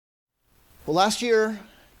Well, last year,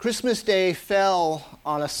 Christmas Day fell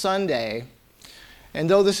on a Sunday, and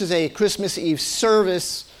though this is a Christmas Eve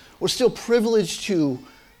service, we're still privileged to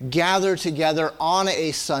gather together on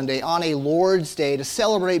a Sunday, on a Lord's Day, to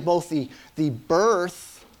celebrate both the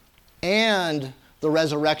birth and the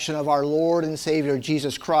resurrection of our Lord and Savior,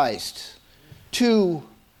 Jesus Christ. Two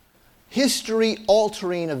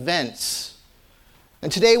history-altering events.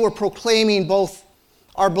 And today we're proclaiming both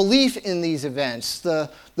our belief in these events, the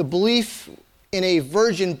belief in a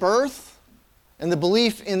virgin birth and the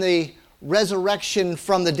belief in the resurrection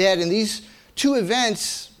from the dead. And these two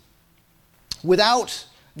events, without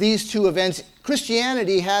these two events,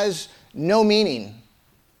 Christianity has no meaning,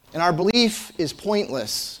 and our belief is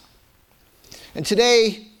pointless. And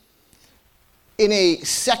today, in a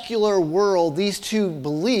secular world, these two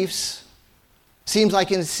beliefs seems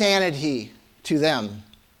like insanity to them.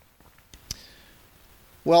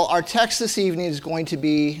 Well, our text this evening is going to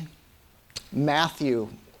be Matthew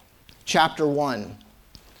chapter 1,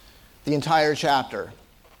 the entire chapter.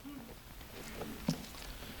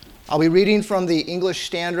 I'll be reading from the English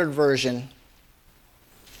Standard Version,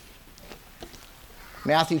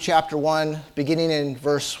 Matthew chapter 1, beginning in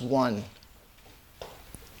verse 1.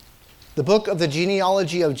 The book of the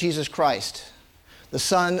genealogy of Jesus Christ, the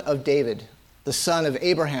son of David, the son of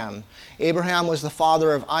Abraham. Abraham was the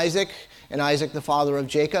father of Isaac, and Isaac the father of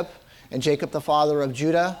Jacob, and Jacob the father of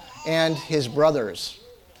Judah and his brothers.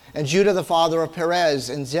 And Judah the father of Perez,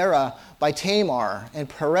 and Zerah by Tamar, and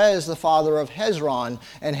Perez the father of Hezron,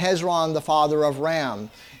 and Hezron the father of Ram,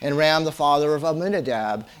 and Ram the father of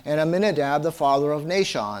Amminadab, and Amminadab the father of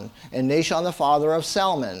Nahshon, and Nahshon the father of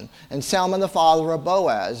Salmon, and Salmon the father of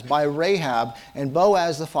Boaz by Rahab, and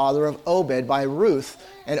Boaz the father of Obed by Ruth,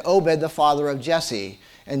 and Obed the father of Jesse,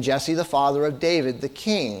 and Jesse the father of David the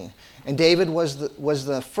king. And David was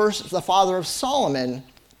the father of Solomon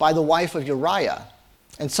by the wife of Uriah.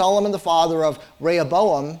 And Solomon the father of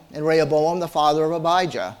Rehoboam, and Rehoboam the father of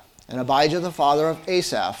Abijah, and Abijah the father of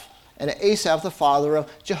Asaph, and Asaph the father of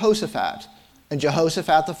Jehoshaphat, and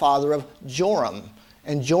Jehoshaphat the father of Joram,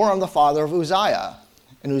 and Joram the father of Uzziah,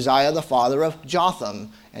 and Uzziah the father of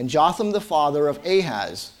Jotham, and Jotham the father of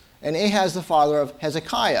Ahaz, and Ahaz the father of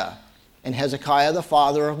Hezekiah, and Hezekiah the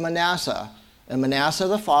father of Manasseh, and Manasseh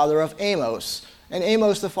the father of Amos, and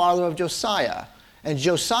Amos the father of Josiah, and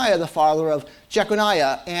Josiah the father of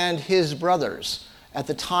Jeconiah and his brothers at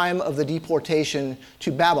the time of the deportation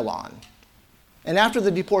to Babylon. And after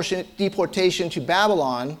the deportation to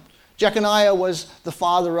Babylon, Jeconiah was the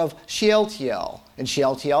father of Shealtiel, and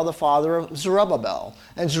Shealtiel the father of Zerubbabel,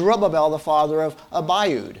 and Zerubbabel the father of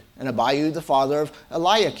Abiud, and Abiud the father of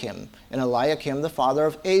Eliakim, and Eliakim the father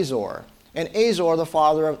of Azor, and Azor the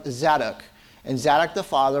father of Zadok, and Zadok the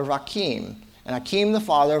father of Achim, and Achim the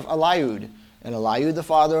father of Eliud, and Eliud the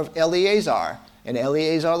father of Eleazar, and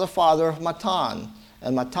Eleazar the father of Matan,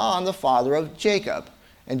 and Matan the father of Jacob,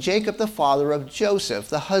 and Jacob the father of Joseph,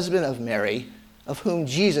 the husband of Mary, of whom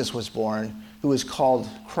Jesus was born, who is called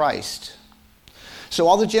Christ. So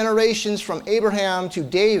all the generations from Abraham to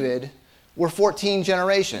David were 14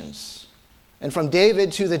 generations. And from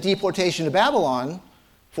David to the deportation to Babylon,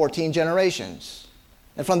 14 generations.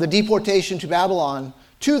 And from the deportation to Babylon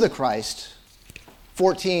to the Christ,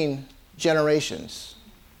 14 generations.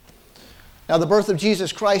 Now, the birth of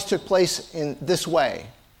Jesus Christ took place in this way.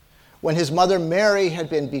 When his mother Mary had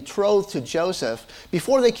been betrothed to Joseph,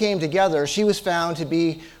 before they came together, she was found to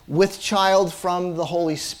be with child from the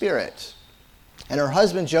Holy Spirit. And her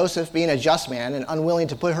husband Joseph, being a just man and unwilling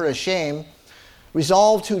to put her to shame,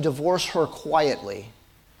 resolved to divorce her quietly.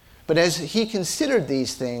 But as he considered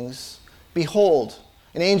these things, behold,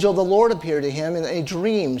 an angel of the Lord appeared to him in a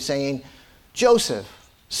dream, saying, Joseph,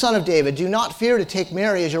 son of David, do not fear to take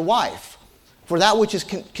Mary as your wife, for that which is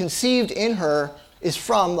conceived in her is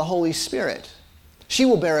from the Holy Spirit. She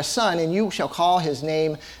will bear a son, and you shall call his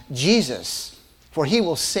name Jesus, for he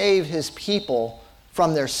will save his people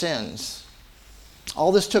from their sins.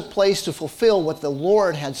 All this took place to fulfill what the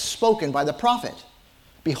Lord had spoken by the prophet.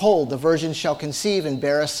 Behold, the virgin shall conceive and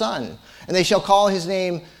bear a son, and they shall call his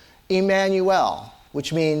name Emmanuel,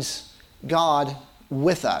 which means God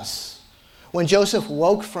with us. When Joseph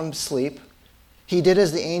woke from sleep, he did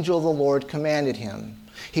as the angel of the Lord commanded him.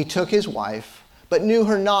 He took his wife, but knew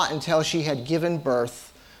her not until she had given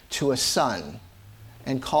birth to a son,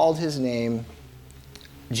 and called his name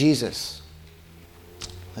Jesus.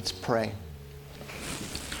 Let's pray.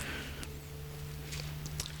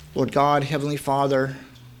 Lord God, Heavenly Father,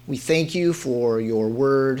 we thank you for your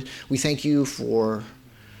word. We thank you for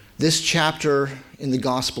this chapter in the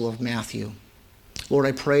Gospel of Matthew. Lord,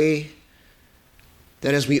 I pray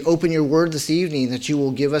that as we open your word this evening, that you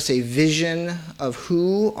will give us a vision of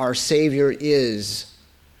who our Savior is,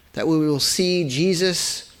 that we will see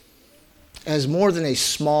Jesus as more than a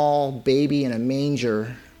small baby in a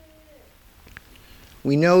manger.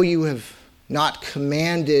 We know you have not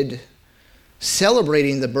commanded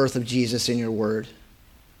celebrating the birth of Jesus in your word,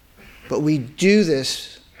 but we do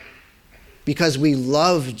this because we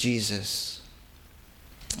love Jesus.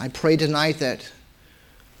 I pray tonight that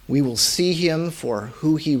we will see him for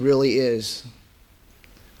who he really is.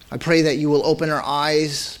 I pray that you will open our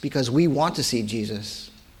eyes because we want to see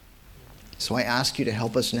Jesus. So I ask you to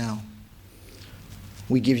help us now.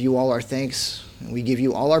 We give you all our thanks, and we give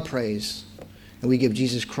you all our praise, and we give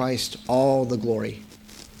Jesus Christ all the glory.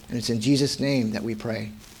 And it's in Jesus' name that we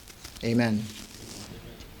pray. Amen.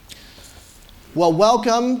 Well,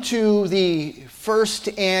 welcome to the first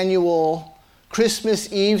annual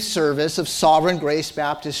Christmas Eve service of Sovereign Grace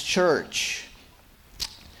Baptist Church.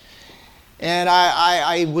 And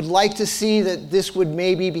I would like to see that this would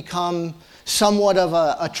maybe become somewhat of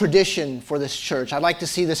a tradition for this church. I'd like to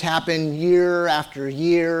see this happen year after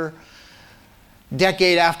year,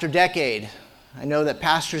 decade after decade. I know that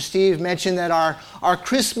Pastor Steve mentioned that our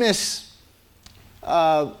Christmas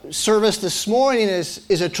service this morning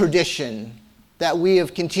is a tradition that we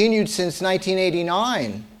have continued since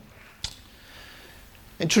 1989.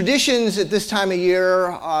 And traditions at this time of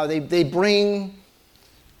year, they bring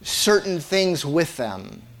certain things with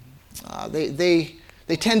them. They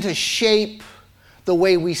tend to shape the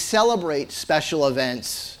way we celebrate special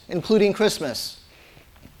events, including Christmas.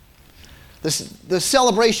 The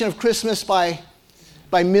celebration of Christmas by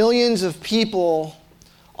millions of people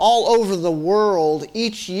all over the world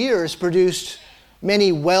each year has produced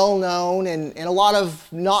many well-known and a lot of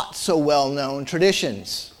not so well-known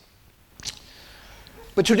traditions.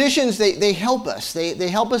 But traditions, they help us. They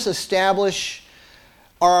help us establish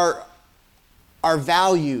our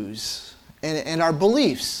values and our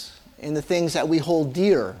beliefs in the things that we hold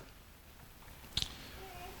dear.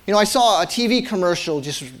 You know, I saw a TV commercial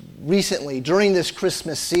just recently during this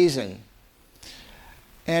Christmas season,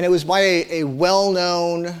 and it was by a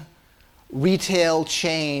well-known retail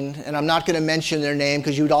chain, and I'm not going to mention their name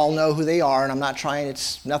because you'd all know who they are, and I'm not trying,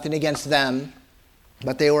 it's nothing against them,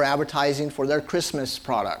 but they were advertising for their Christmas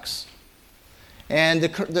products. And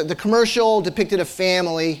the commercial depicted a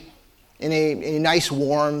family in a nice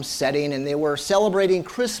warm setting, and they were celebrating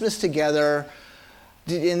Christmas together,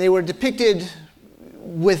 and they were depicted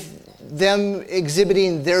with them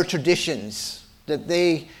exhibiting their traditions that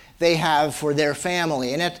they have for their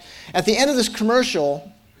family. And at the end of this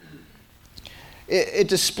commercial, it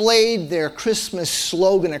displayed their Christmas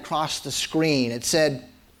slogan across the screen. It said,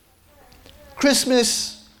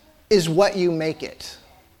 "Christmas is what you make it."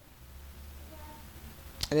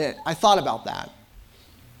 And I thought about that.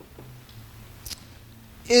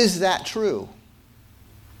 Is that true?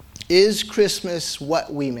 Is Christmas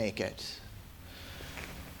what we make it?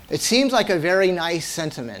 It seems like a very nice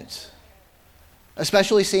sentiment,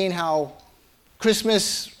 especially seeing how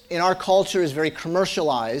Christmas in our culture is very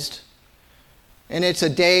commercialized, and it's a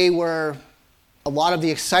day where a lot of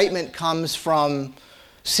the excitement comes from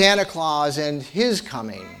Santa Claus and his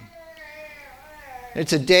coming.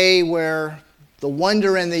 It's a day where the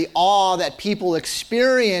wonder and the awe that people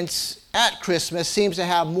experience at Christmas seems to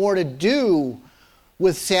have more to do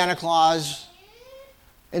with Santa Claus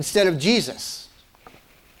instead of Jesus.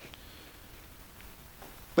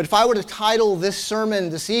 But if I were to title this sermon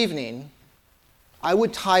this evening, I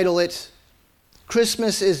would title it,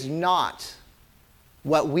 "Christmas is not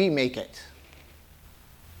what we make it."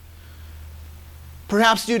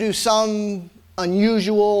 Perhaps due to some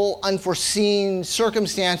unusual, unforeseen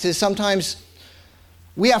circumstances, sometimes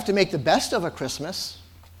we have to make the best of a Christmas,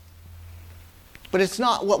 but it's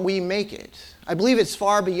not what we make it. I believe it's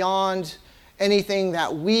far beyond anything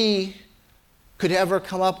that we could ever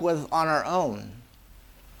come up with on our own.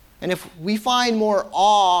 And if we find more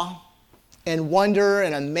awe and wonder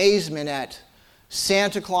and amazement at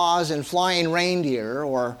Santa Claus and flying reindeer,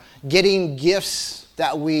 or getting gifts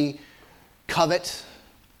that we covet,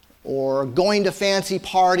 or going to fancy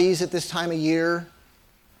parties at this time of year,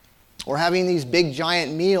 or having these big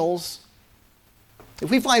giant meals,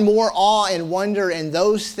 if we find more awe and wonder in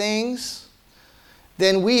those things,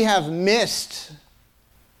 then we have missed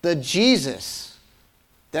the Jesus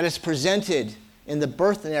that is presented in the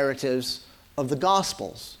birth narratives of the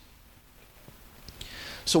Gospels.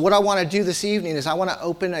 So what I want to do this evening is I want to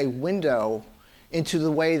open a window into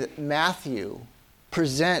the way that Matthew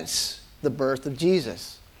presents the birth of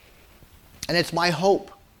Jesus. And it's my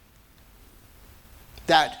hope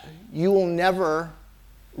that you will never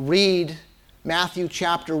read Matthew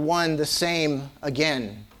chapter 1 the same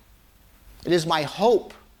again. It is my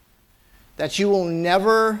hope that you will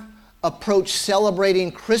never approach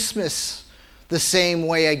celebrating Christmas the same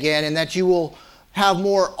way again, and that you will have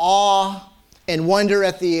more awe and wonder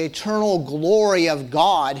at the eternal glory of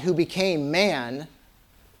God who became man,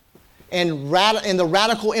 and the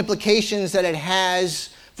radical implications that it has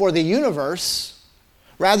for the universe,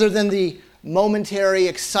 rather than the momentary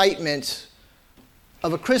excitement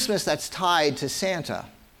of a Christmas that's tied to Santa.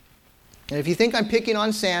 And if you think I'm picking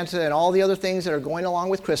on Santa and all the other things that are going along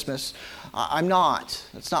with Christmas, I'm not.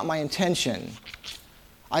 That's not my intention.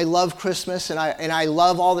 I love Christmas, and I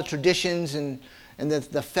love all the traditions and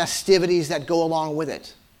the festivities that go along with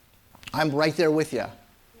it. I'm right there with you.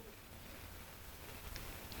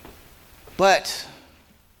 But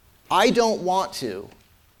I don't want to,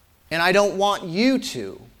 and I don't want you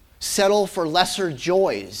to, settle for lesser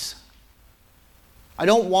joys. I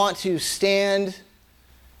don't want to stand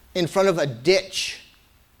in front of a ditch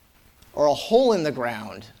or a hole in the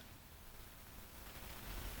ground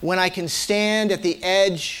when I can stand at the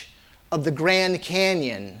edge of the Grand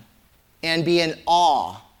Canyon and be in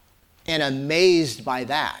awe and amazed by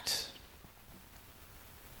that.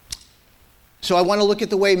 So I want to look at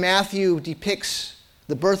the way Matthew depicts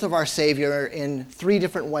the birth of our Savior in three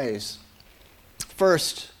different ways.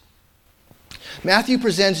 First, Matthew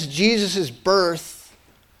presents Jesus' birth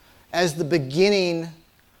as the beginning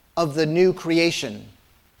of the new creation.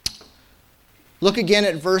 Look again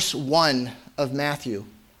at verse 1 of Matthew.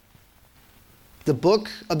 The book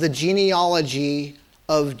of the genealogy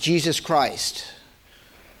of Jesus Christ.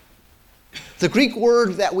 The Greek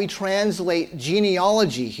word that we translate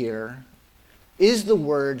genealogy here is the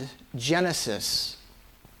word Genesis.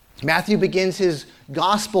 Matthew begins his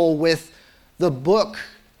gospel with the book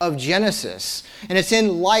of Genesis. And it's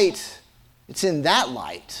in that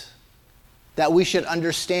light that we should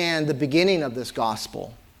understand the beginning of this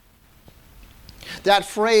gospel. That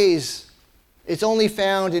phrase, it's only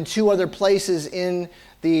found in two other places in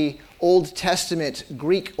the Old Testament,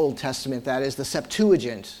 Greek Old Testament, that is, the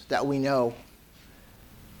Septuagint that we know.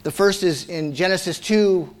 The first is in Genesis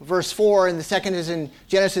 2, verse 4, and the second is in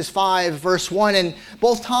Genesis 5, verse 1. And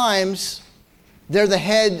both times, they're the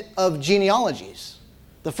head of genealogies.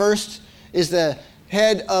 The first is the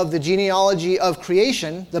head of the genealogy of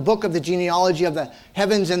creation, the book of the genealogy of the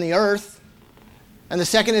heavens and the earth. And the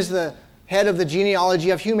second is the head of the genealogy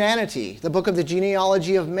of humanity, the book of the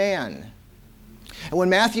genealogy of man. And when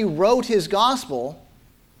Matthew wrote his gospel,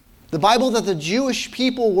 the Bible that the Jewish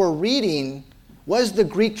people were reading was the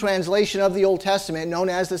Greek translation of the Old Testament known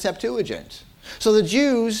as the Septuagint. So the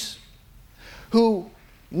Jews who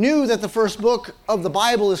knew that the first book of the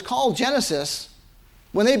Bible is called Genesis,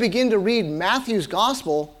 when they begin to read Matthew's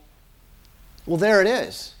gospel, well, there it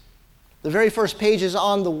is. The very first page is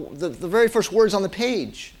on the very first words on the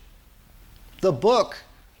page. The book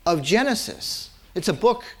of Genesis. It's a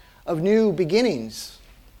book of new beginnings.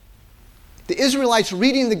 The Israelites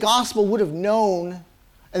reading the gospel would have known,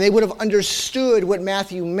 and they would have understood what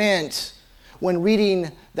Matthew meant when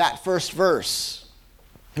reading that first verse.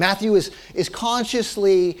 Matthew is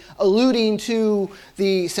consciously alluding to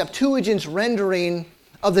the Septuagint's rendering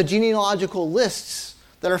of the genealogical lists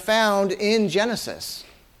that are found in Genesis.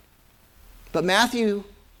 But Matthew,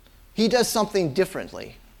 he does something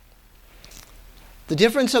differently. The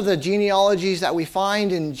difference of the genealogies that we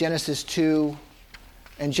find in Genesis 2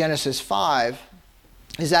 and Genesis 5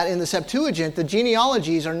 is that in the Septuagint, the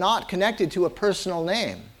genealogies are not connected to a personal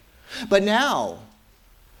name. But now,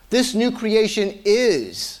 this new creation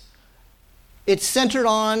is. It's centered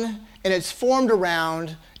on and it's formed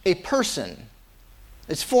around a person.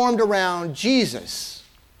 It's formed around Jesus.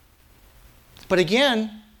 But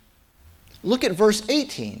again, look at verse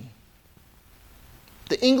 18.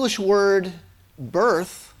 The English word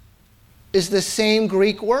birth is the same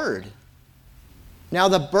Greek word. Now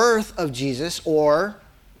the birth of Jesus, or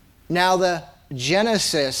now the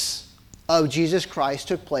genesis of Jesus Christ,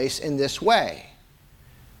 took place in this way.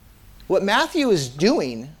 What Matthew is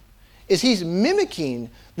doing is he's mimicking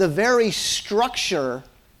the very structure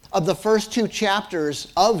of the first two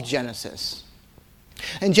chapters of Genesis.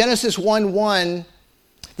 In Genesis 1:1,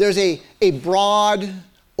 there's a broad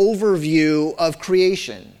overview of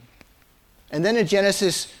creation. And then in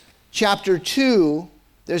Genesis chapter 2,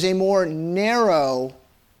 there's a more narrow,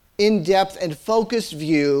 in-depth, and focused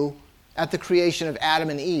view at the creation of Adam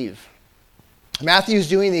and Eve. Matthew's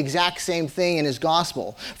doing the exact same thing in his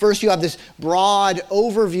gospel. First, you have this broad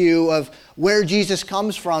overview of where Jesus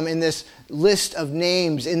comes from in this list of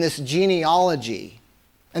names, in this genealogy.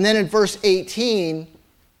 And then in verse 18,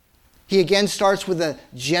 He again starts with the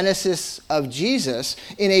genesis of Jesus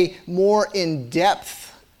in a more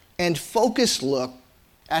in-depth and focused look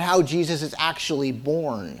at how Jesus is actually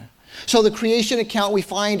born. So the creation account we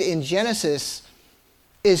find in Genesis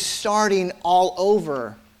is starting all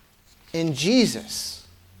over in Jesus.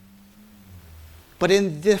 But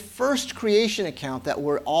in the first creation account that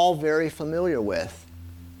we're all very familiar with,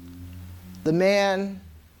 the man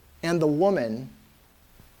and the woman,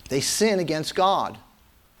 they sin against God.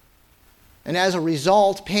 And as a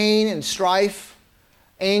result, pain and strife,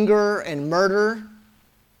 anger and murder,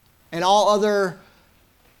 and all other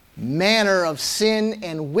manner of sin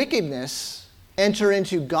and wickedness enter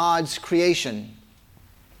into God's creation.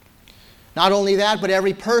 Not only that, but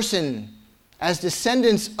every person, as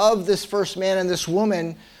descendants of this first man and this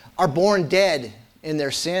woman, are born dead in their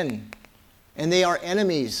sin, and they are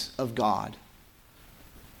enemies of God.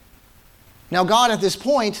 Now, God at this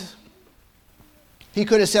point, he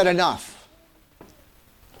could have said enough.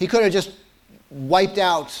 He could have just wiped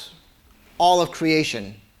out all of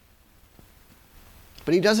creation.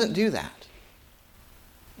 But he doesn't do that.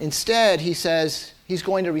 Instead, he says he's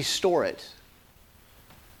going to restore it.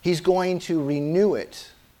 He's going to renew it.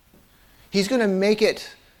 He's going to make it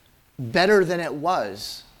better than it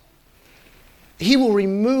was. He will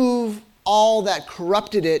remove all that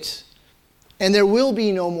corrupted it, and there will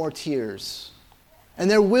be no more tears, and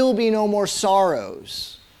there will be no more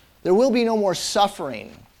sorrows. There will be no more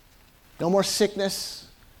suffering, no more sickness,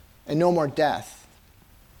 and no more death.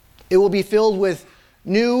 It will be filled with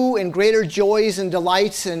new and greater joys and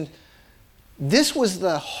delights, and this was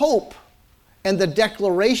the hope and the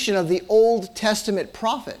declaration of the Old Testament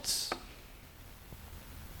prophets.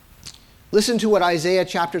 Listen to what Isaiah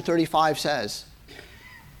chapter 35 says.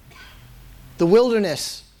 The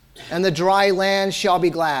wilderness and the dry land shall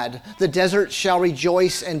be glad. The desert shall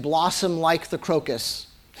rejoice and blossom like the crocus.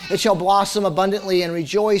 It shall blossom abundantly and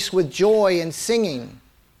rejoice with joy and singing.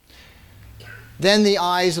 Then the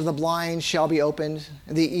eyes of the blind shall be opened,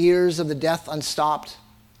 and the ears of the deaf unstopped.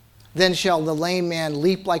 Then shall the lame man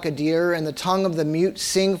leap like a deer, and the tongue of the mute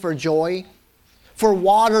sing for joy. For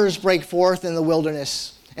waters break forth in the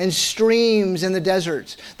wilderness, and streams in the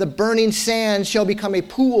desert. The burning sand shall become a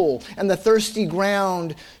pool, and the thirsty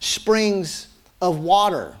ground springs of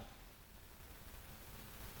water.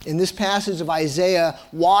 In this passage of Isaiah,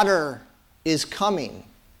 water is coming.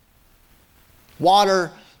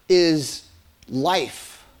 Water is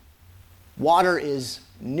life. Water is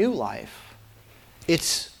new life.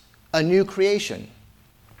 It's a new creation.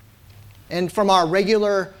 And from our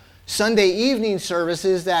regular Sunday evening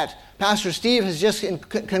services that Pastor Steve has just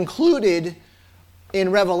concluded in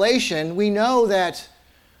Revelation, we know that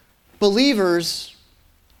believers,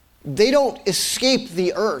 they don't escape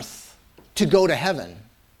the earth to go to heaven.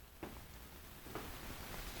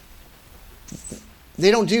 They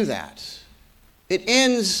don't do that. It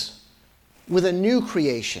ends with a new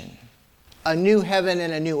creation, a new heaven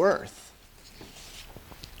and a new earth.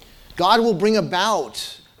 God will bring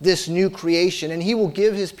about this new creation, and he will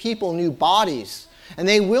give his people new bodies, and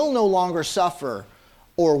they will no longer suffer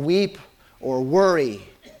or weep or worry,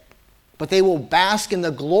 but they will bask in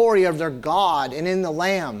the glory of their God and in the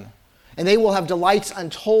Lamb, and they will have delights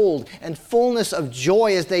untold and fullness of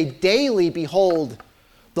joy as they daily behold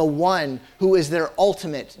the one who is their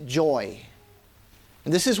ultimate joy.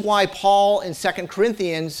 And this is why Paul in 2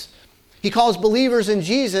 Corinthians, he calls believers in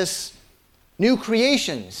Jesus new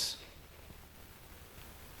creations.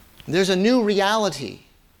 There's a new reality.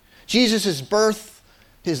 Jesus' birth,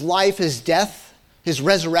 his life, his death, his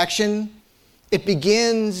resurrection, it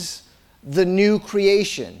begins the new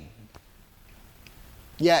creation.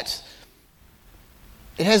 Yet,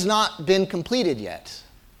 it has not been completed yet.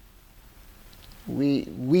 We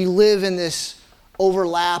live in this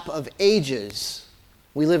overlap of ages.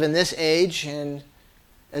 We live in this age and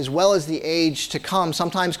as well as the age to come,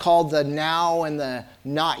 sometimes called the now and the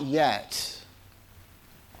not yet.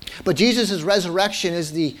 But Jesus' resurrection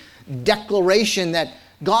is the declaration that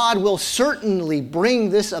God will certainly bring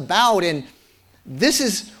this about, and this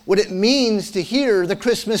is what it means to hear the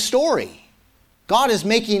Christmas story. God is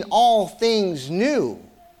making all things new.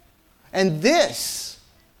 And this,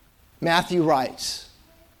 Matthew writes,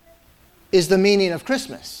 is the meaning of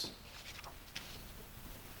Christmas.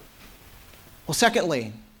 Well,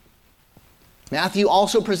 secondly, Matthew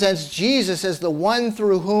also presents Jesus as the one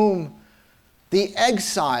through whom the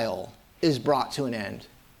exile is brought to an end.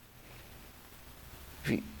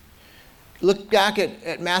 If you look back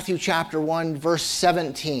at Matthew chapter 1, verse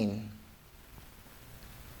 17.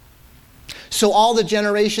 So all the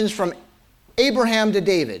generations from Abraham to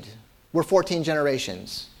David were 14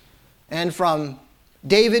 generations. And from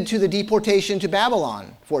David to the deportation to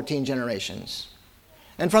Babylon, 14 generations.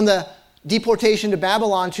 And from the deportation to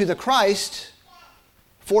Babylon to the Christ,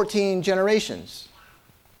 14 generations.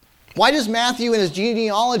 Why does Matthew in his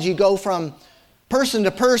genealogy go from person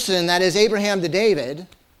to person, that is Abraham to David,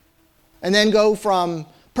 and then go from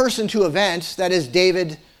person to event, that is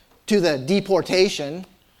David to the deportation,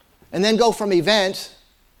 and then go from event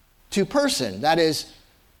to person, that is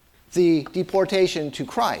the deportation to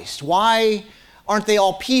Christ? Why aren't they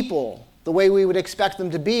all people the way we would expect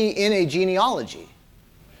them to be in a genealogy?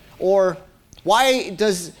 Or why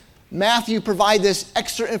does Matthew provide this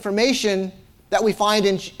extra information that we find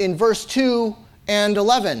in verse 2 and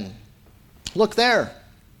 11? Look there.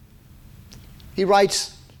 He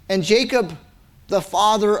writes, "And Jacob, the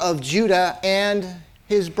father of Judah and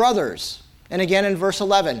his brothers." And again in verse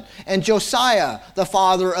 11, "And Josiah, the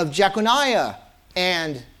father of Jeconiah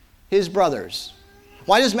and his brothers."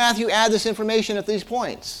 Why does Matthew add this information at these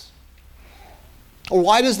points? Or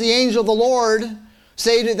why does the angel of the Lord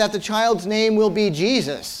say that the child's name will be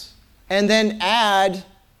Jesus, and then add,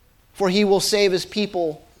 "For he will save his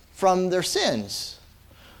people from their sins"?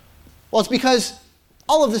 Well, it's because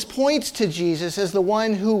all of this points to Jesus as the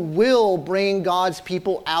one who will bring God's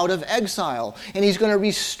people out of exile, and he's going to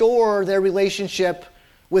restore their relationship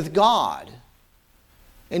with God.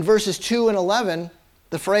 In verses 2 and 11,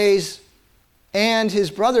 the phrase, "and his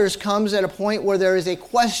brothers," comes at a point where there is a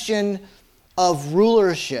question of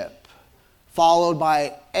rulership, followed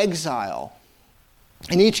by exile.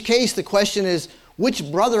 In each case, the question is,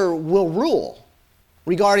 which brother will rule?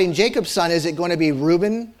 Regarding Jacob's son, is it going to be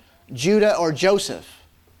Reuben, Judah, or Joseph?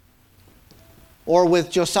 Or with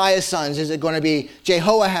Josiah's sons, is it going to be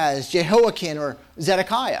Jehoahaz, Jehoiakim, or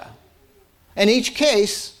Zedekiah? In each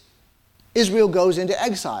case, Israel goes into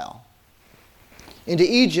exile. Into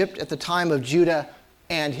Egypt at the time of Judah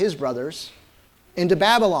and his brothers, into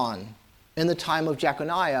Babylon in the time of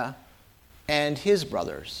Jeconiah and his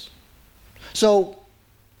brothers. So,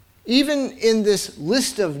 even in this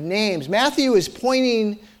list of names, Matthew is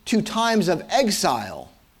pointing to times of exile.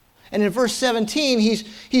 And in verse 17,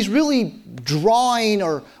 he's really drawing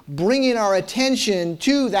or bringing our attention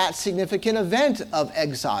to that significant event of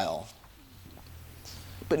exile.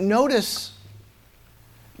 But notice,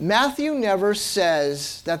 Matthew never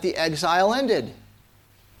says that the exile ended.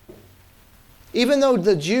 Even though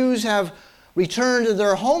the Jews have returned to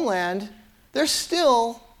their homeland, they're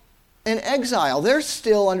still in exile. They're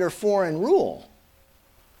still under foreign rule.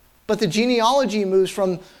 But the genealogy moves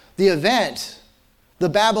from the event, the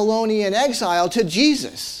Babylonian exile, to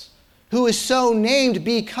Jesus, who is so named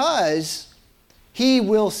because he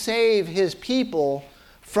will save his people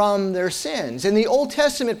from their sins. And the Old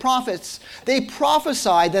Testament prophets, they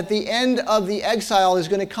prophesied that the end of the exile is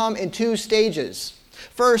going to come in two stages.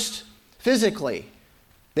 First, physically,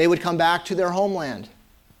 they would come back to their homeland.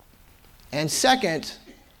 And second,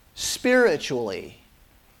 spiritually,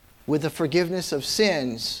 with the forgiveness of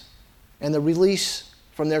sins and the release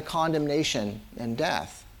from their condemnation and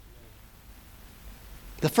death.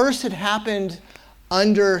 The first had happened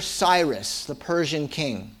under Cyrus, the Persian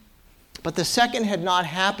king. But the second had not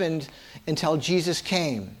happened until Jesus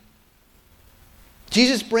came.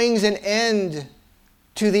 Jesus brings an end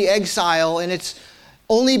to the exile, and it's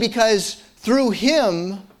only because through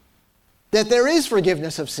him that there is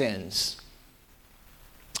forgiveness of sins.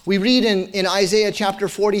 We read in Isaiah chapter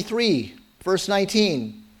 43, verse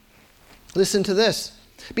 19. Listen to this.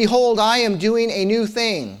 "Behold, I am doing a new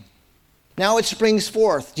thing. Now it springs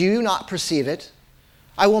forth. Do you not perceive it?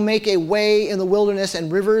 I will make a way in the wilderness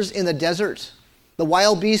and rivers in the desert. The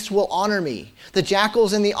wild beasts will honor me, the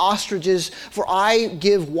jackals and the ostriches, for I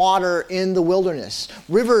give water in the wilderness,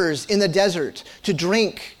 rivers in the desert, to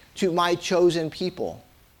drink to my chosen people,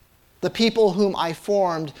 the people whom I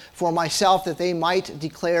formed for myself, that they might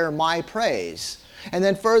declare my praise." And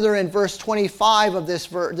then further in verse 25 of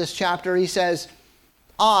this chapter, he says,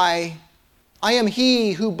 I am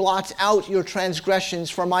he who blots out your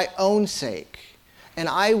transgressions for my own sake, and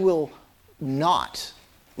I will not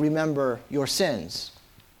remember your sins.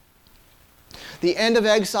 The end of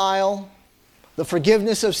exile, the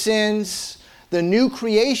forgiveness of sins, the new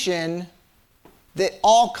creation, that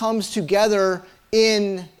all comes together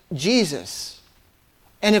in Jesus.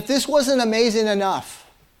 And if this wasn't amazing enough,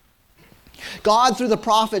 God, through the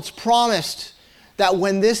prophets, promised that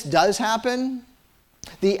when this does happen,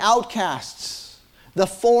 the outcasts, the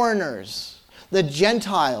foreigners, the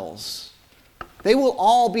Gentiles, they will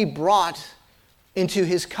all be brought into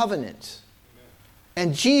his covenant.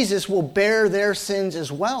 And Jesus will bear their sins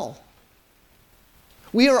as well.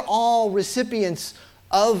 We are all recipients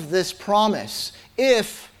of this promise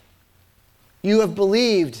if you have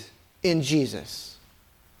believed in Jesus.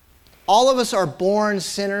 All of us are born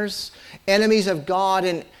sinners, enemies of God,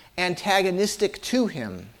 and antagonistic to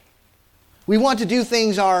Him. We want to do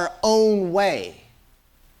things our own way.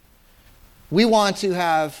 We want to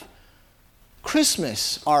have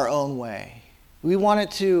Christmas our own way. We want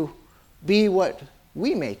it to be what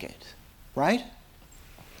we make it, right?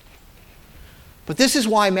 But this is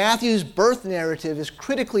why Matthew's birth narrative is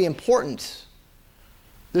critically important.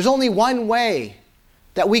 There's only one way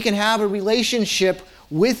that we can have a relationship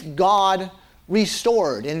with God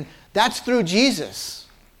restored, and that's through Jesus.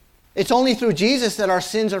 It's only through Jesus that our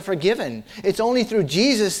sins are forgiven. It's only through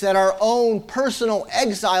Jesus that our own personal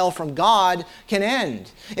exile from God can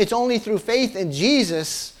end. It's only through faith in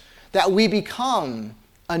Jesus that we become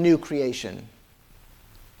a new creation.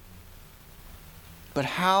 But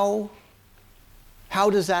how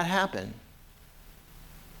does that happen?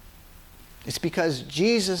 It's because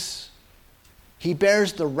Jesus, He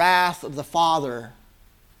bears the wrath of the Father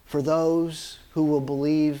for those who will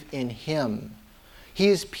believe in Him. He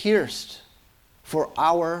is pierced for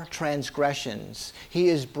our transgressions. He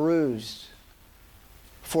is bruised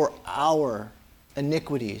for our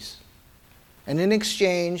iniquities. And in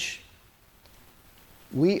exchange,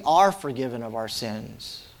 we are forgiven of our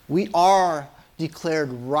sins. We are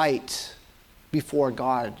declared right before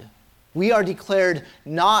God. We are declared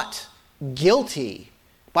not guilty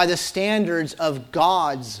by the standards of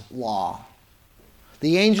God's law.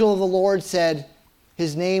 The angel of the Lord said,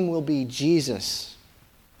 His name will be Jesus.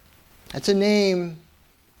 That's a name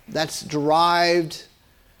that's derived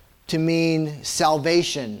to mean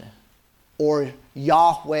salvation, or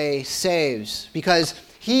Yahweh saves, because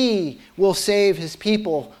He will save His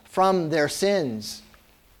people from their sins.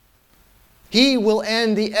 He will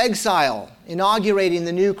end the exile, inaugurating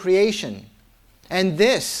the new creation. And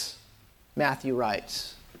this, Matthew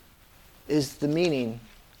writes, is the meaning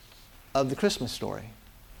of the Christmas story.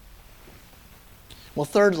 Well,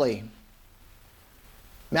 thirdly,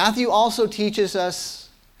 Matthew also teaches us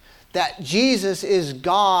that Jesus is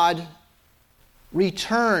God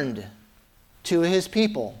returned to His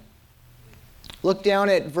people. Look down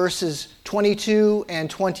at verses 22 and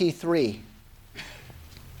 23.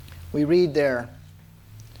 We read there,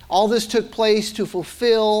 "All this took place to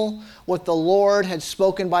fulfill what the Lord had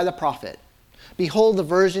spoken by the prophet. Behold, the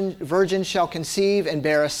virgin shall conceive and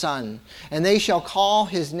bear a son, and they shall call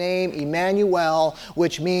his name Emmanuel,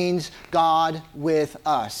 which means God with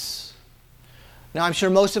us." Now, I'm sure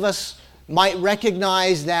most of us might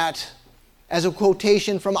recognize that as a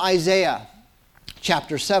quotation from Isaiah,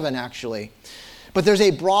 chapter 7, actually. But there's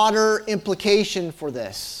a broader implication for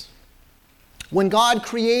this. When God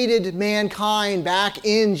created mankind back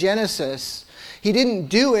in Genesis, He didn't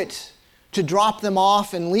do it to drop them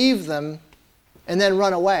off and leave them and then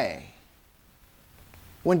run away.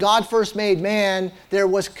 When God first made man, there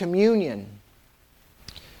was communion.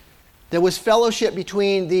 There was fellowship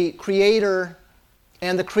between the Creator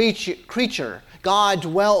and the creature. God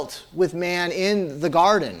dwelt with man in the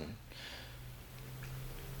garden.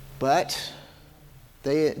 But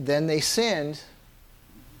then they sinned.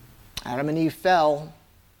 Adam and Eve fell,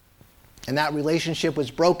 and that relationship was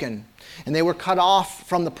broken. And they were cut off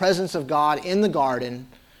from the presence of God in the garden,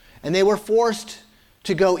 and they were forced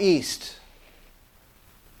to go east.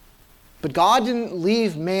 But God didn't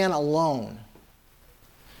leave man alone.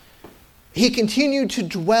 He continued to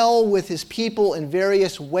dwell with His people in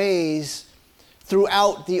various ways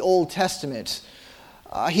throughout the Old Testament.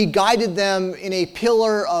 He guided them in a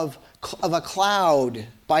pillar of a cloud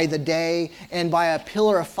by the day and by a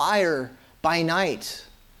pillar of fire by night.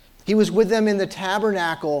 He was with them in the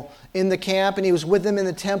tabernacle in the camp, and He was with them in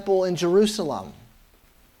the temple in Jerusalem.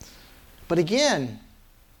 But again,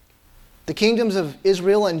 the kingdoms of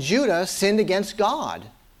Israel and Judah sinned against God.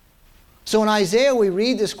 So in Isaiah, we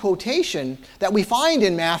read this quotation that we find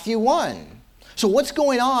in Matthew 1. So what's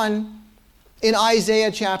going on in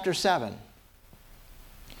Isaiah chapter 7?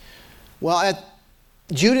 Well,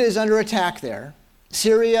 Judah is under attack there.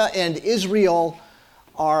 Syria and Israel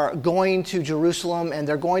are going to Jerusalem, and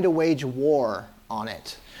they're going to wage war on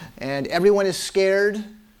it. And everyone is scared.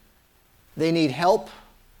 They need help,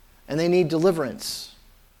 and they need deliverance.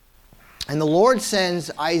 And the Lord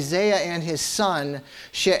sends Isaiah and his son,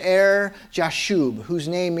 She'er Jashub, whose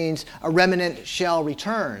name means a remnant shall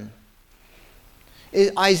return.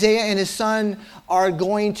 Isaiah and his son are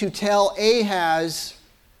going to tell Ahaz,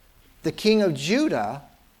 the king of Judah,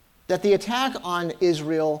 that the attack on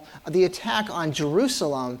Israel, the attack on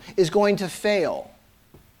Jerusalem, is going to fail.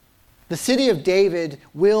 The city of David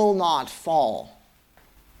will not fall.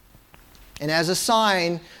 And as a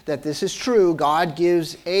sign that this is true, God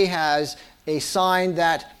gives Ahaz a sign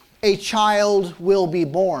that a child will be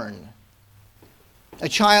born. A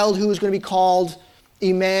child who is going to be called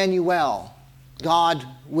Emmanuel, God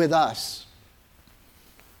with us.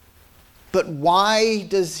 But why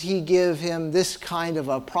does he give him this kind of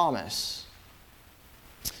a promise?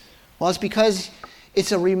 Well, it's because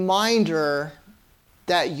it's a reminder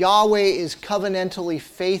that Yahweh is covenantally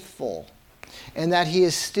faithful and that he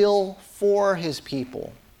is still for his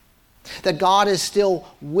people. That God is still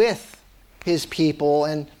with his people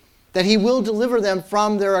and that he will deliver them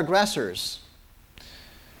from their aggressors.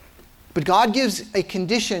 But God gives a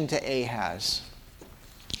condition to Ahaz.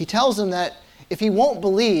 He tells him that if he won't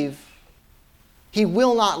believe, he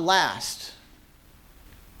will not last.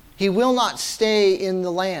 He will not stay in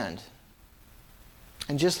the land.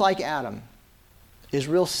 And just like Adam,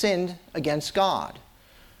 Israel sinned against God.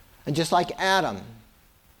 And just like Adam,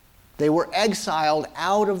 they were exiled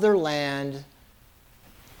out of their land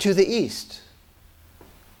to the east.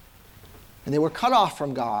 And they were cut off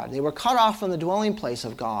from God. They were cut off from the dwelling place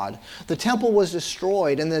of God. The temple was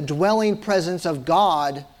destroyed, and the dwelling presence of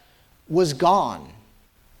God was gone.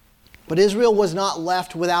 But Israel was not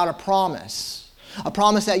left without a promise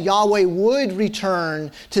that Yahweh would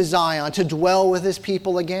return to Zion to dwell with his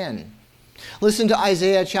people again. Listen to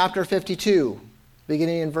Isaiah chapter 52,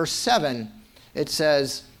 beginning in verse 7. It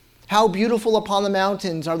says, "How beautiful upon the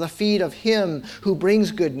mountains are the feet of him who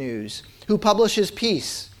brings good news, who publishes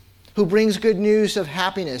peace, who brings good news of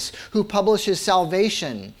happiness, who publishes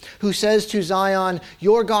salvation, who says to Zion,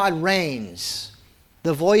 your God reigns.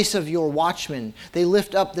 The voice of your watchmen, they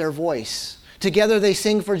lift up their voice. Together they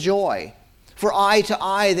sing for joy. For eye to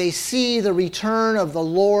eye they see the return of the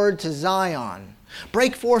Lord to Zion.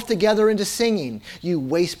 Break forth together into singing, you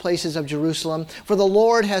waste places of Jerusalem, for the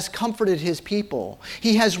Lord has comforted his people.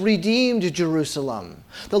 He has redeemed Jerusalem.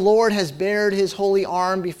 The Lord has bared his holy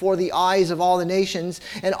arm before the eyes of all the nations,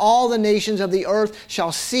 and all the nations of the earth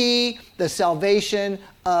shall see the salvation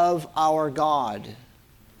of our God."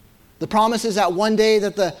 The promise is that one day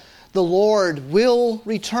that the Lord will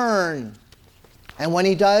return. And when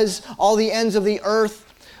he does, all the ends of the earth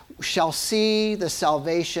shall see the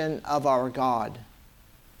salvation of our God.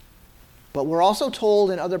 But we're also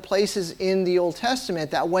told in other places in the Old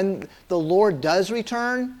Testament that when the Lord does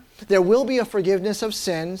return, there will be a forgiveness of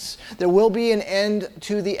sins. There will be an end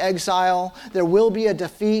to the exile. There will be a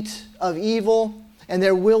defeat of evil. And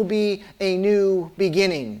there will be a new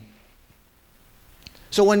beginning.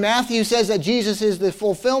 So when Matthew says that Jesus is the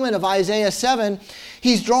fulfillment of Isaiah 7,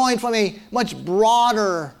 he's drawing from a much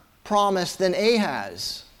broader promise than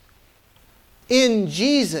Ahaz. In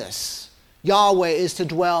Jesus, Yahweh is to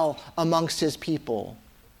dwell amongst his people.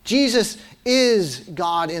 Jesus is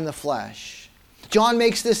God in the flesh. John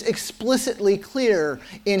makes this explicitly clear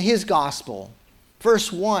in his gospel. Verse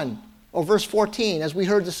 14, as we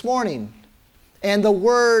heard this morning. "And the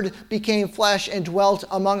Word became flesh and dwelt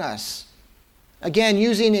among us." Again,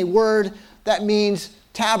 using a word that means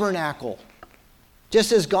tabernacle.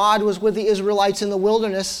 Just as God was with the Israelites in the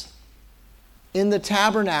wilderness, in the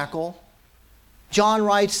tabernacle, John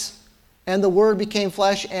writes, "And the Word became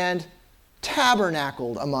flesh and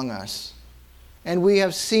tabernacled among us. And we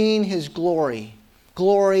have seen his glory,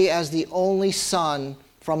 glory as the only Son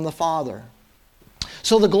from the Father."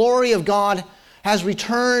 So the glory of God has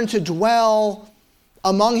returned to dwell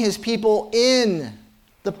among his people in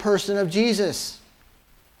the person of Jesus.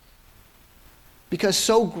 Because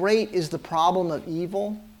so great is the problem of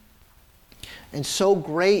evil, and so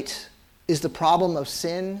great is the problem of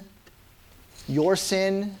sin, your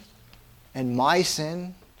sin and my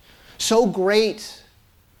sin. So great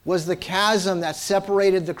was the chasm that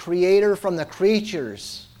separated the Creator from the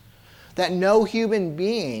creatures that no human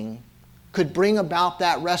being could bring about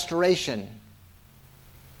that restoration.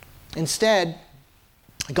 Instead,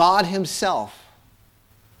 God himself,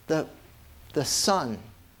 the Son,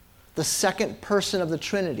 the second person of the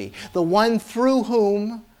Trinity, the one through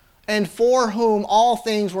whom and for whom all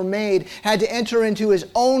things were made, had to enter into his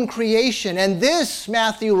own creation. And this,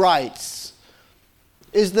 Matthew writes,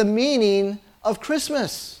 is the meaning of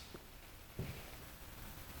Christmas.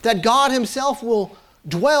 That God himself will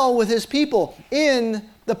dwell with his people in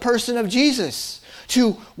the person of Jesus,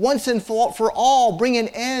 to once and for all bring an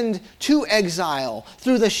end to exile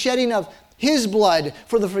through the shedding of his blood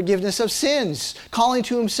for the forgiveness of sins, calling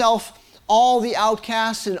to himself all the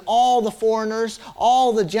outcasts and all the foreigners,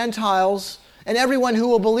 all the Gentiles, and everyone who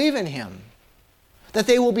will believe in him. That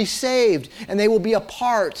they will be saved and they will be a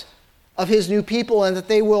part of his new people, and that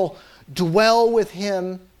they will dwell with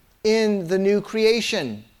him in the new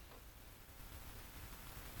creation.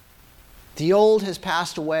 The old has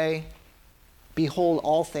passed away. Behold,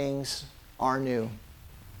 all things are new.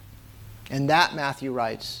 And that, Matthew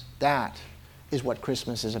writes, that is what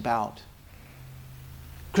Christmas is about.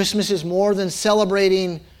 Christmas is more than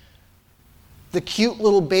celebrating the cute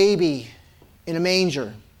little baby in a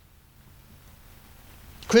manger.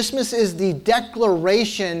 Christmas is the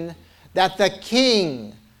declaration that the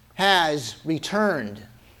King has returned.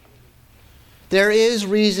 There is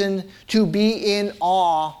reason to be in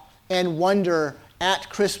awe and wonder at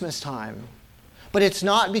Christmas time. But it's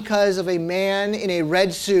not because of a man in a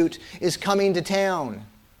red suit is coming to town.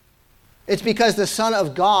 It's because the Son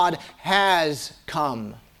of God has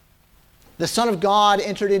come. The Son of God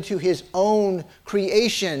entered into his own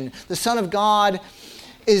creation. The Son of God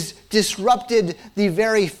is disrupted the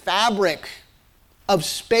very fabric of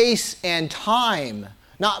space and time,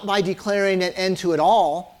 not by declaring an end to it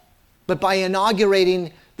all, but by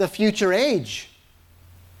inaugurating the future age.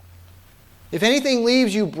 If anything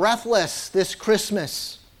leaves you breathless this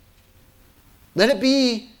Christmas, let it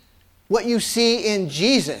be what you see in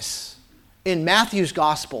Jesus in Matthew's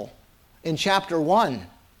Gospel in chapter 1.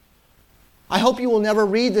 I hope you will never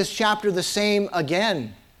read this chapter the same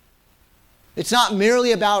again. It's not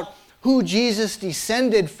merely about who Jesus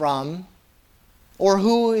descended from or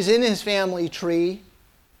who is in his family tree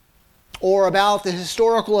or about the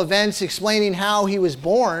historical events explaining how he was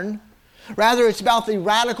born. Rather, it's about the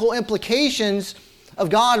radical implications of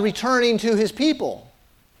God returning to his people.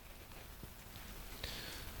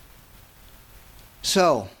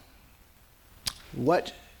 So,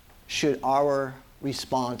 what should our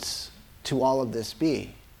response to all of this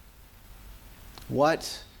be?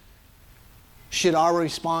 What should our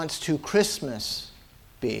response to Christmas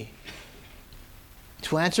be?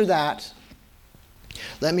 To answer that,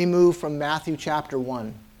 let me move from Matthew chapter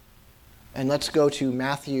 1 and let's go to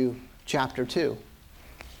Matthew chapter 2.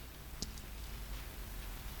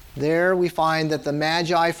 There we find that the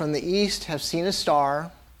Magi from the east have seen a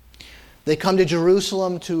star. They come to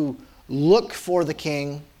Jerusalem to look for the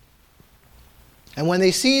king. And when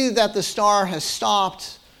they see that the star has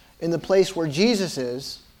stopped in the place where Jesus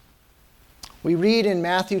is, we read in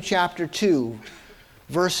Matthew chapter 2,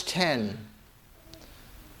 verse 10.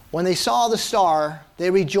 When they saw the star,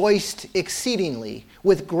 they rejoiced exceedingly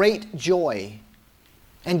with great joy.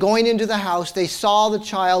 And going into the house, they saw the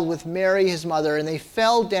child with Mary, his mother, and they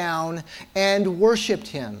fell down and worshipped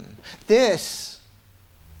him. This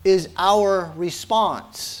is our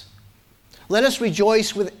response. Let us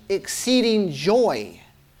rejoice with exceeding joy.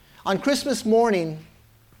 On Christmas morning,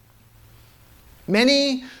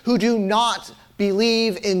 many who do not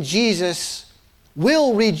believe in Jesus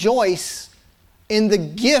will rejoice in the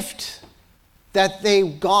gift that they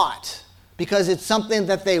got because it's something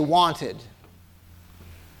that they wanted.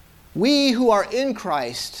 We who are in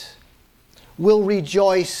Christ will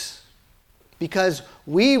rejoice because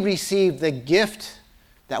we received the gift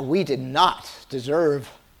that we did not deserve.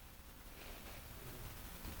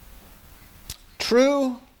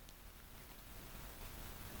 True,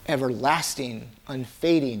 everlasting,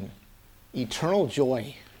 unfading, eternal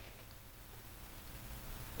joy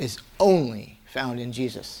is only found in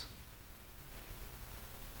Jesus.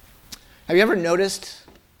 Have you ever noticed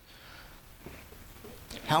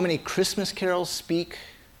how many Christmas carols speak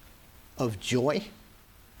of joy?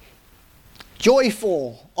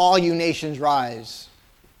 Joyful, all you nations rise.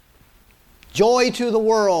 Joy to the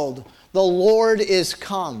world, the Lord is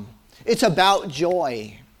come. It's about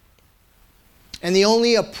joy. And the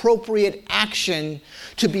only appropriate action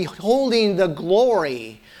to beholding the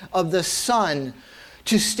glory of the Son,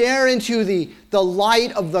 to stare into the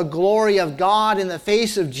light of the glory of God in the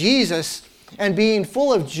face of Jesus and being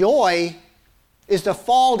full of joy, is to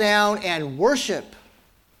fall down and worship,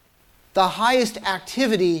 the highest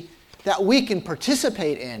activity that we can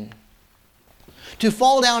participate in. To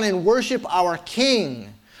fall down and worship our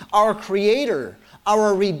King, our Creator,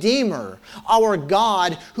 our Redeemer, our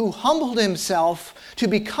God who humbled himself to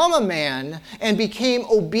become a man and became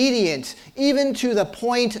obedient even to the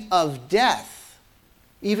point of death,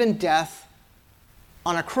 even death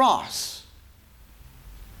on a cross.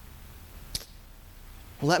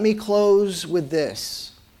 Let me close with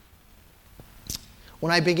this.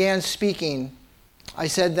 When I began speaking, I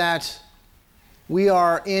said that we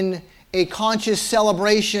are in a conscious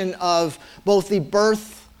celebration of both the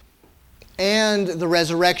birth and the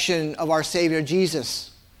resurrection of our Savior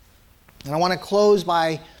Jesus. And I want to close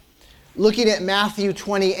by looking at Matthew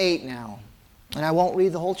 28 now. And I won't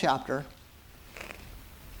read the whole chapter,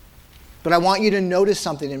 but I want you to notice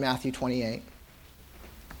something in Matthew 28.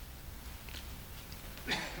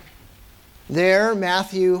 There,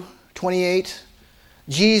 Matthew 28,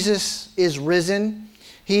 Jesus is risen.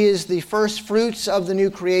 He is the first fruits of the new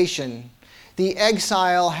creation. the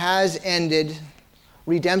exile has ended,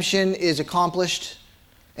 redemption is accomplished,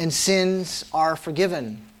 and sins are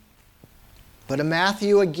forgiven. But in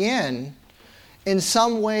Matthew, again, in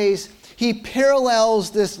some ways, he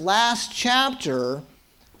parallels this last chapter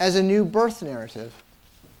as a new birth narrative.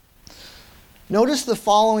 Notice the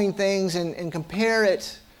following things and compare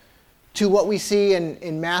it to what we see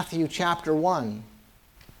in Matthew chapter 1.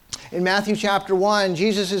 In Matthew chapter 1,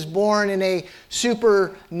 Jesus is born in a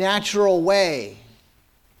supernatural way.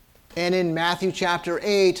 And in Matthew chapter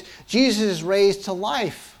 8, Jesus is raised to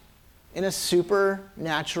life in a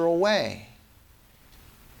supernatural way.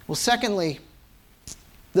 Well, secondly,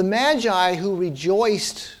 the Magi who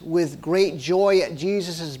rejoiced with great joy at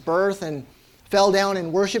Jesus' birth and fell down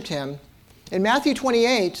and worshiped him, in Matthew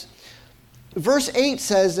 28, verse 8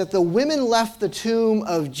 says that the women left the tomb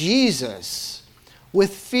of Jesus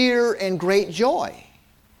with fear and great joy.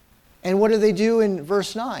 And what do they do in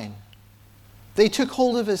verse 9? They took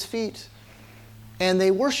hold of his feet and they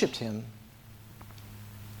worshiped him.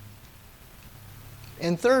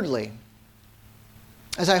 And thirdly,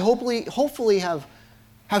 as I hopefully have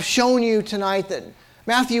shown you tonight, that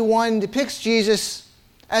Matthew 1 depicts Jesus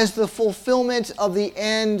as the fulfillment of the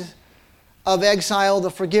end of exile, the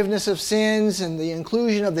forgiveness of sins, and the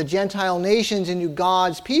inclusion of the Gentile nations into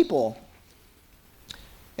God's people.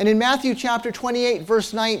 And in Matthew chapter 28,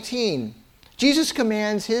 verse 19, Jesus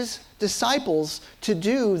commands his disciples to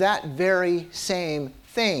do that very same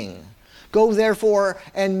thing. Go therefore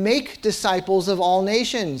and make disciples of all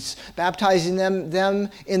nations, baptizing them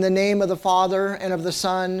in the name of the Father and of the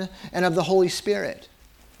Son and of the Holy Spirit.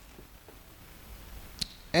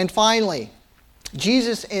 And finally,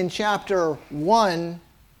 Jesus in chapter 1,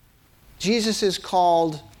 Jesus is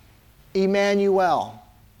called Emmanuel,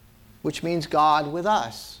 which means God with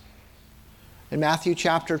us. In Matthew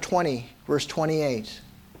chapter 20, verse 28,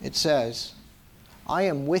 it says, I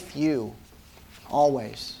am with you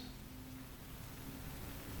always.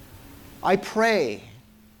 I pray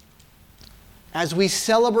as we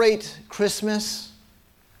celebrate Christmas,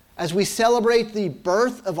 as we celebrate the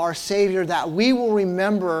birth of our Savior, that we will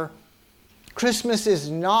remember Christmas is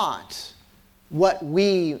not what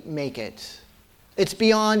we make it. It's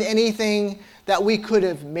beyond anything that we could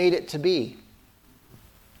have made it to be.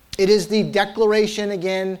 It is the declaration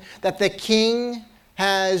again that the King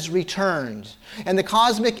has returned. And the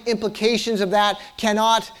cosmic implications of that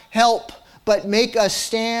cannot help but make us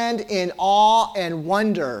stand in awe and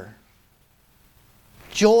wonder.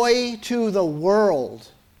 Joy to the world.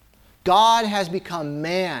 God has become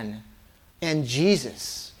man and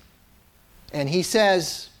Jesus. And he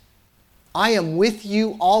says, I am with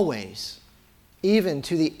you always, even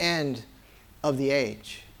to the end of the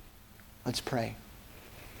age. Let's pray.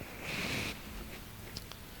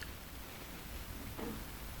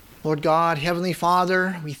 Lord God, Heavenly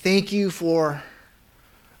Father, we thank you for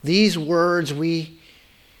these words. We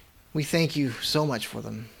thank you so much for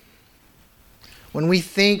them. When we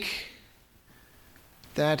think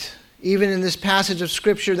that even in this passage of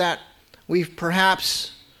Scripture that we've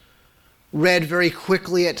perhaps read very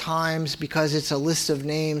quickly at times because it's a list of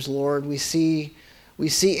names, Lord, we see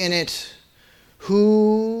in it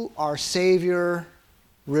who our Savior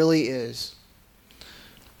really is.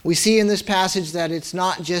 We see in this passage that it's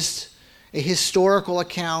not just a historical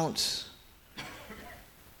account,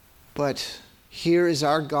 but here is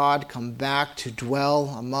our God come back to dwell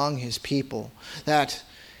among his people. That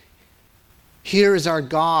here is our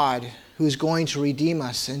God who is going to redeem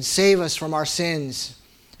us and save us from our sins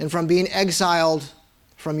and from being exiled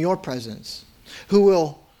from your presence, who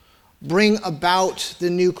will bring about the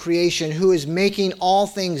new creation, who is making all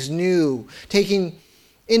things new, taking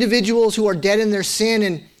individuals who are dead in their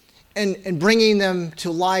sin and bringing them to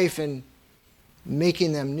life and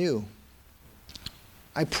making them new.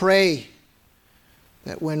 I pray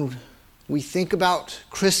that when we think about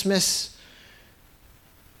Christmas,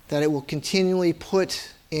 that it will continually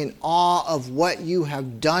put in awe of what you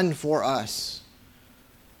have done for us,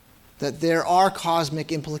 that there are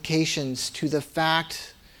cosmic implications to the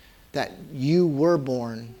fact that you were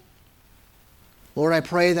born. Lord, I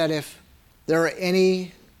pray that if there are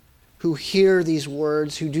any who hear these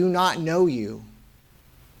words who do not know you,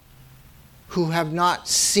 who have not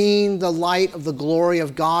seen the light of the glory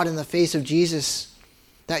of God in the face of Jesus,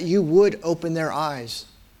 that you would open their eyes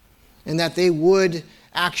and that they would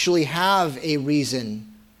actually have a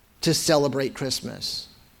reason to celebrate Christmas.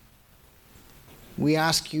 We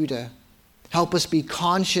ask you to help us be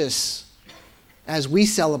conscious as we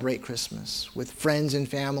celebrate Christmas with friends and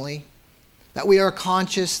family, that we are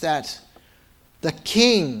conscious that the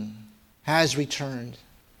King has returned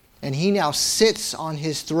and he now sits on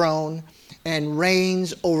his throne and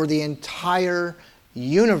reigns over the entire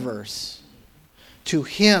universe. To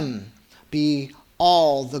him be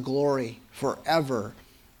all the glory forever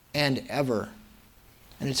and ever.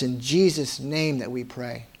 And it's in Jesus' name that we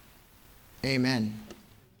pray. Amen.